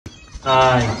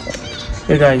Hi.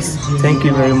 Hey guys, thank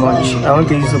you very much. I want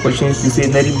to use this opportunity to say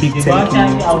a very big thank you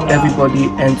to everybody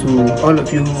and to all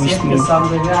of you who wished me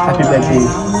happy birthday.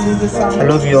 I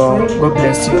love you all. God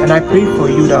bless you. And I pray for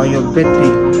you that on your birthday,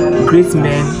 great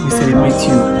men will celebrate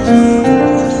you.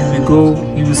 You will go,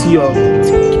 you will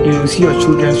see your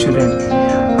children's children.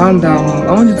 And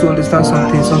I want you to understand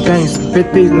something. Sometimes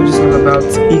birthday is not just all about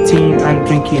eating and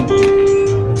drinking.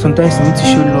 Sometimes you need to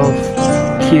show love,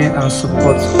 care, and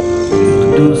support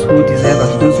to those who deserve and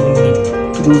to those who need,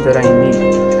 to those that are in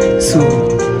need. So,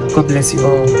 God bless you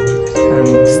all.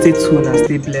 And stay tuned and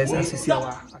stay blessed as you see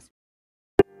our.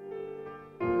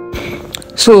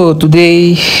 So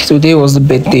today was the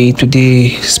birthday. Today,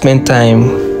 spend time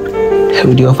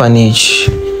with the orphanage.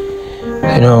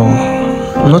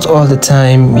 Not all the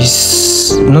time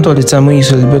when you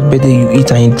celebrate birthday you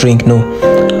eat and you drink.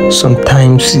 No,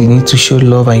 sometimes you need to show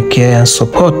love and care and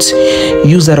support.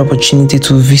 Use that opportunity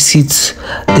to visit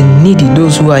the needy,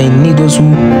 those who are in need, those who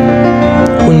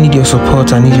need your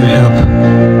support and need your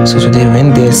help. So today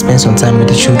when they spend some time with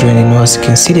the children, as you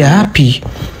can see, they're happy.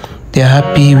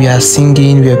 We are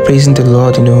singing, we are praising the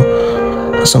Lord.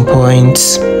 At some point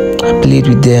I played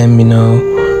with them,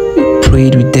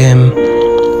 prayed with them.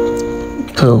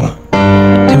 So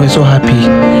they were so happy.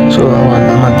 So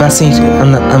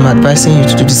I'm advising you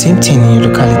to do the same thing in your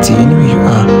locality, anywhere you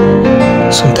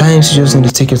are. Sometimes you just need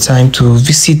to take your time to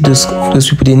visit those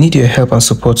people. They need your help and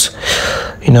support.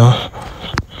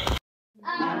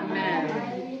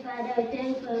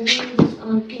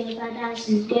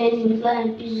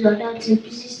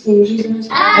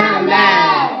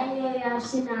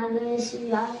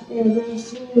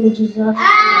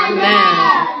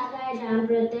 And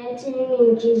protecting me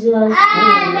in Jesus.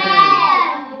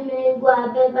 Amen. May go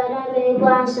better, may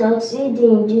go succeed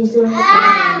in Jesus.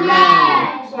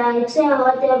 Amen. Shall excel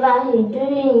whatever he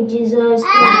doing in Jesus.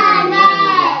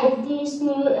 Amen. If this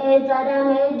new age, Father,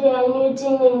 may do a new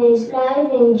thing in his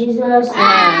life in Jesus.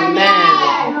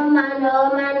 Amen. No man or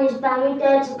woman is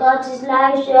permitted to cut his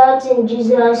life short in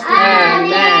Jesus.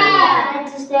 Amen.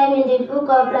 To stand in the book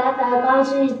of life, I come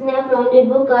to his name from the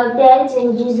book of death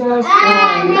in Jesus.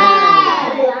 Amen.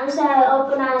 The answer I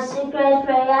open our secret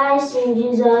prayers in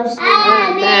Jesus.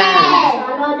 Amen.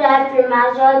 Shall not die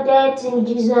premature death in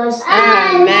Jesus.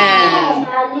 Amen.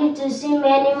 Shall live to see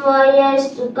many more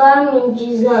years to come in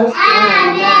Jesus.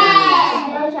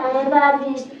 Amen. There shall never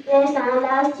be space and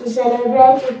last to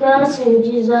celebrate with us in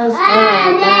Jesus.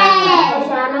 Amen.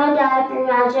 Shall not die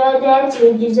premature death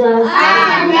in Jesus.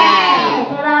 Amen.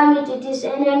 Never meet with his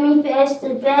enemy face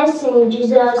to face in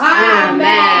Jesus.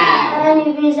 Amen.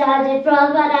 When he is at the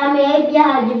front, Father, may be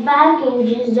at the back in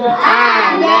Jesus.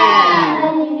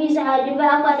 Amen. When he is at the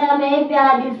back, Father, may be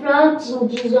at the front in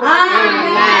Jesus.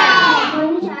 Amen.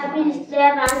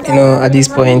 At this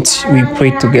point we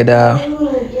prayed together. We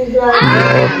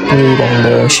prayed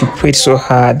and she prayed so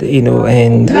hard,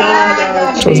 and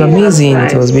it was amazing.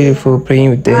 It was beautiful praying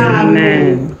with them.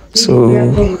 Amen. So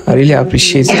I really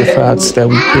appreciate the fact that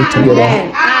we prayed together.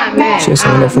 She was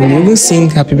wonderful. You even sing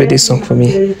happy birthday song for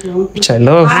me, which I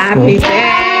love. Happy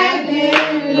birthday.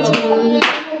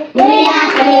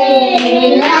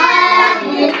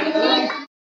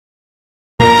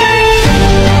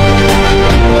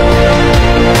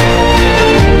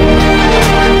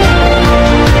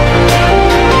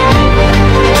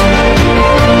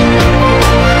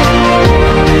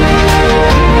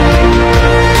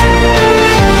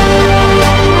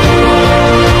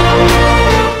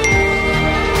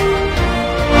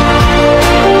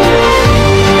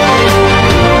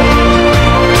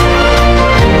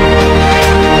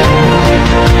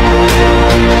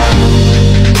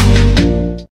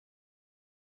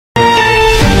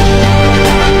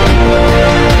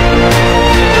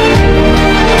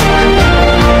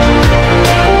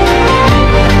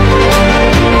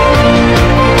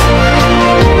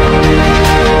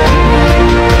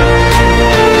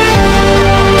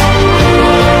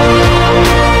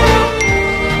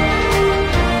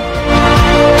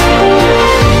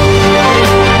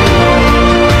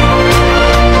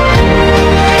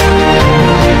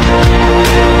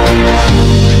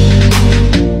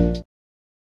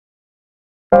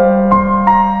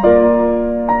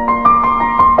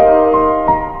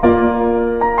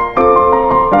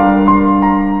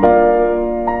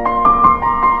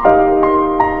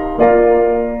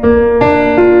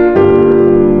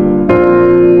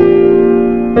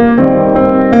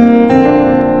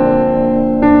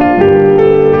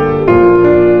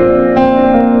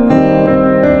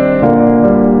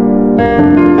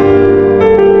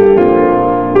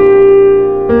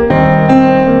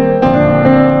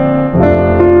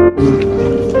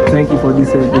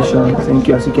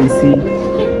 you can see,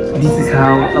 this is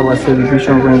how our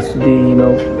celebration went today. You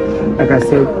know, like I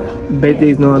said, birthday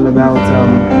is not all about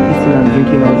eating and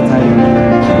drinking all the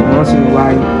time. Once in a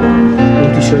while, you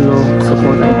need to show love,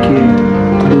 support, and care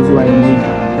to those who are in need.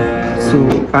 So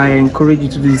I encourage you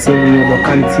to do the same in your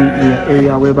locality, in your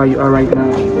area, wherever you are right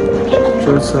now.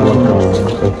 Just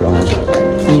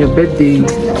in your birthday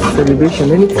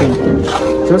celebration, anything,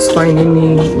 just find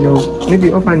any,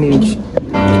 maybe orphanage,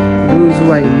 those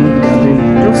who are in need, and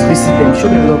then just visit them, show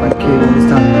them love and care, you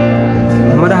understand?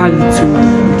 No matter how little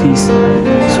it is,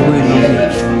 so we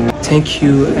love you. Thank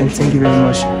you, and thank you very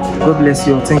much. God bless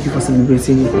you all. Thank you for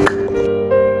celebrating it.